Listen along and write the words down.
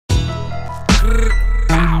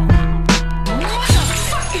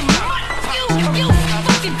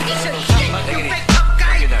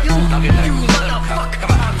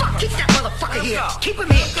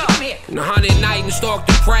The hunted night and stalk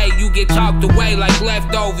the prey. You get tucked away like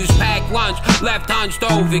leftovers. Pack lunch, left hunched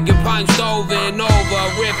over. Get punched over and over.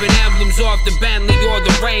 Ripping emblems off the Bentley or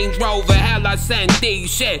the Range Rover. Hell, I send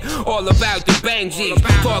these shit all about the Benjis.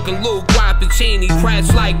 Talking Luke, Rappuccini,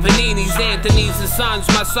 press like Paninis. Anthony's and Sons,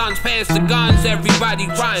 my sons pass the guns. Everybody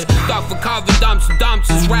crying, stuff for cover. Dumps and dumps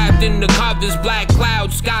is wrapped in the covers. Black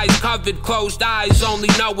clouds, skies covered. Closed eyes, only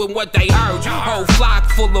knowing what they heard. Whole flock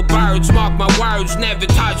full of birds. Mark my words, never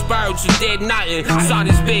touch birds who did nothing. Son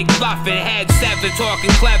is big bluffing, head severed, talking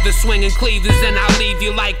clever, swinging cleavers, and I'll leave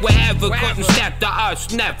you like wherever. Couldn't step to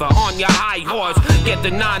us, never on your high horse. Get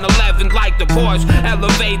the 911 like the Porsche,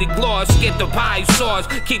 elevated gloss. Get the pie sauce,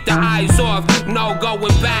 keep the eyes off. No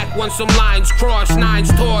going back when some lines cross. Nines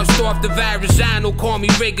tossed off the Verrazano. Call me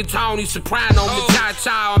rigatoni, soprano,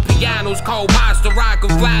 Machacha on pianos. Cold pasta, rock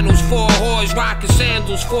of flannels. 4 whores, rockin'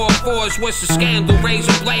 sandals. 4 fours, what's the scandal?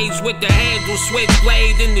 Razor blades with the handle,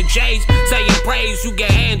 switchblade in the J's. Saying praise, you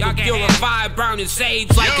get handled. Purify, burning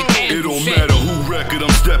sage like a candle. It don't matter who record I'm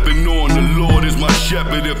stepping on. The Lord is my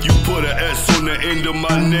shepherd. If you put a S on the end of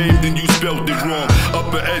my name, then you spelled it wrong.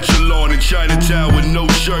 Upper echelon in Chinatown with no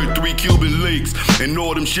shirt, 3 Cuban links, and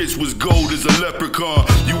all them shits was gold as a leprechaun.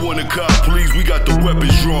 You want a cop, please? We got the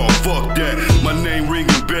weapons drawn. Fuck that. My name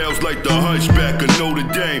ringing bells like the Hunchback of Notre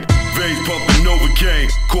Dame. Veins pumping Novocaine.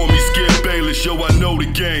 Call me Skip Bayless, yo, I know the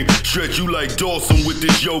game. Stretch you like Dawson with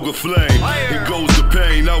this yoga flame. It goes to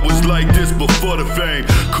pain. I was like this before the fame.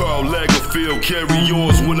 Karl Lagerfeld, carry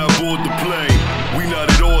yours when I board the plane. We not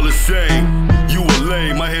at all the same. You a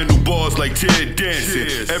lame. I handle bars like Ted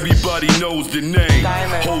Danson. Everybody knows the name.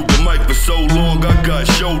 Hold the mic for so long, I got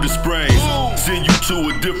shoulder sprains. Send you to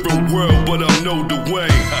a different world, but I'm no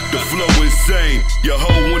Dwayne. The flow insane. Your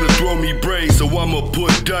hoe wanna throw me brains, so I'ma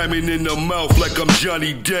put diamond in the mouth like I'm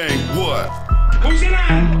Johnny Dang. What? Who's in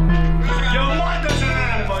that? Your mother's an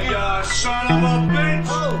animal, you son of a bitch.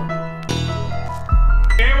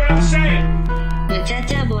 Hear what I'm saying?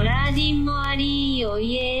 Machacha ボラーディンもありお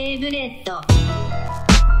いえブレッド